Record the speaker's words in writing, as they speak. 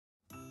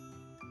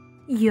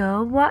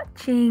You're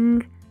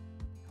watching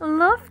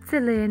Love to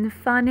Learn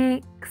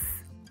Phonics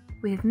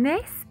with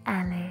Miss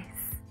Ellis.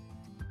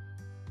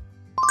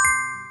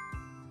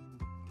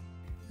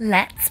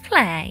 Let's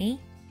play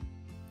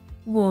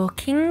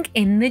Walking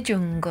in the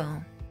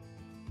Jungle.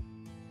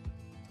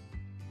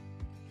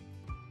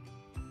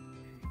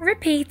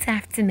 Repeat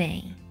after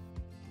me.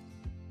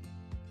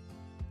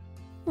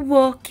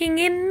 Walking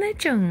in the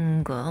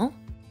jungle.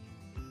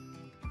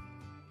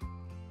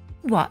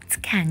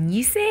 What can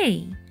you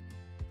see?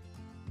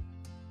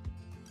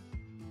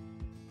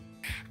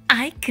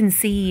 I can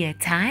see a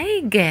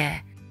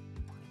tiger.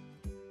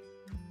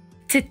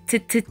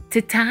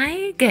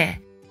 Tiger.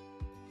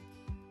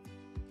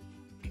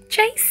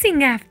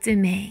 Chasing after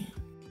me.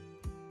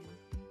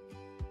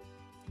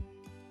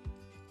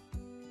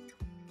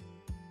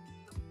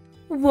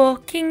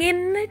 Walking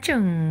in the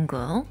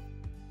jungle.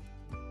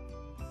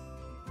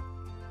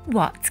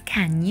 What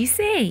can you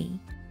see?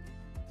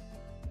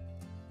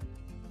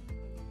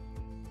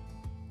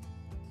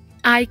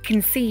 I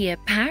can see a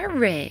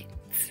parrot.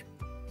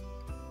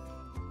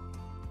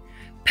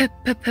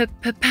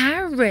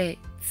 Parrot.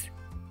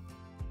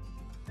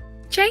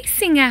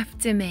 Chasing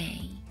after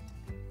me.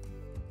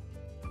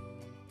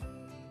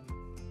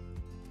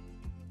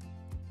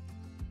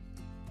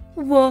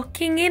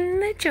 Walking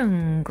in the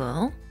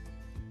jungle.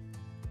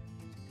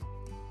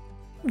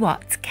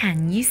 What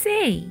can you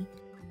see?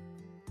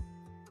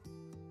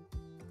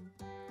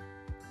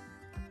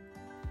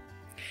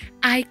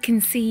 I can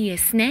see a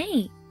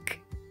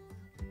snake.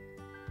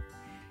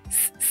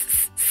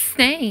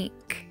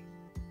 Snake.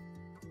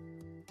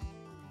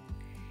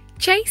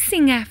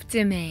 Chasing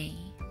after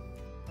me.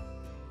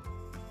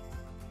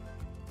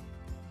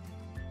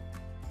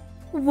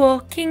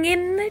 Walking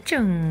in the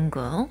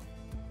jungle.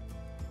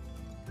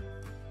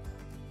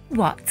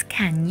 What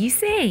can you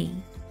see?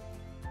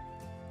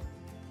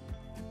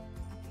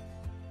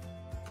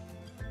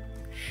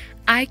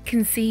 I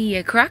can see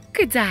a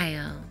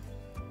crocodile.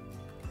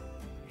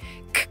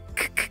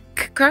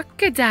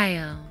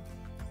 Crocodile.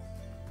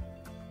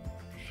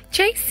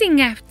 Chasing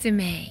after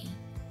me.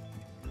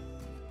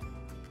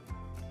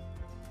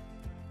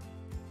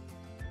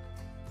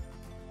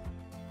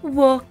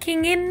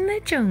 Walking in the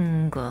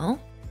jungle.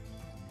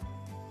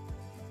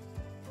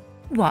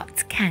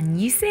 What can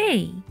you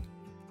see?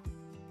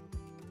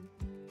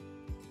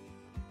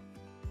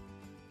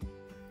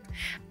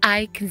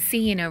 I can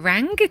see an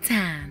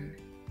orangutan.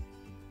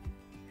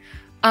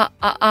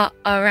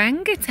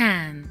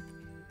 Orangutan.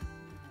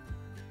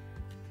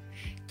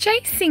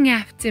 Chasing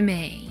after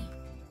me.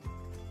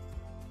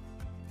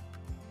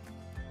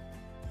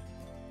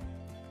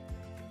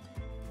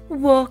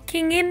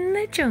 Walking in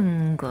the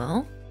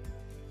jungle.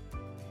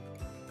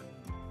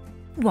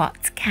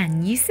 What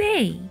can you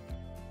see?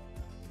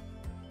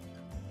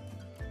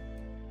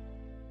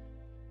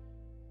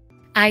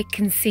 I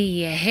can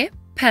see a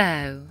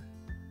hippo.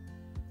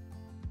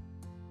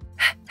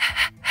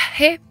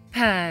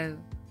 Hippo.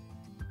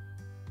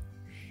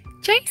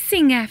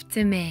 Chasing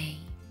after me.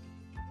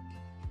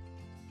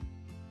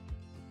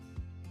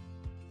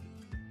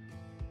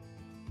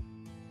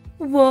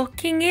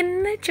 Walking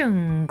in the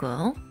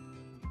jungle.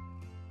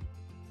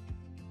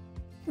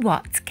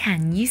 What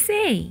can you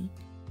see?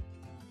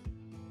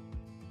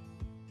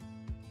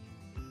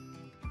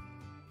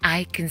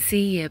 I can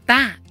see a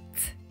bat.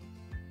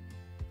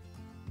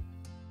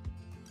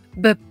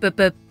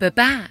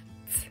 Bat.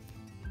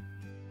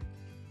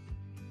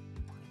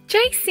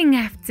 Chasing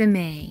after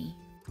me.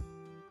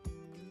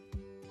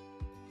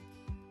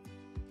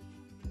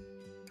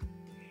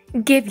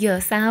 Give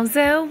yourselves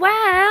a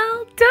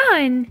well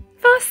done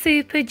for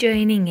super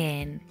joining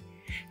in.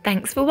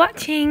 Thanks for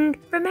watching.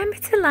 Remember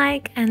to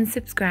like and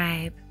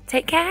subscribe.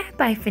 Take care.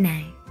 Bye for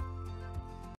now.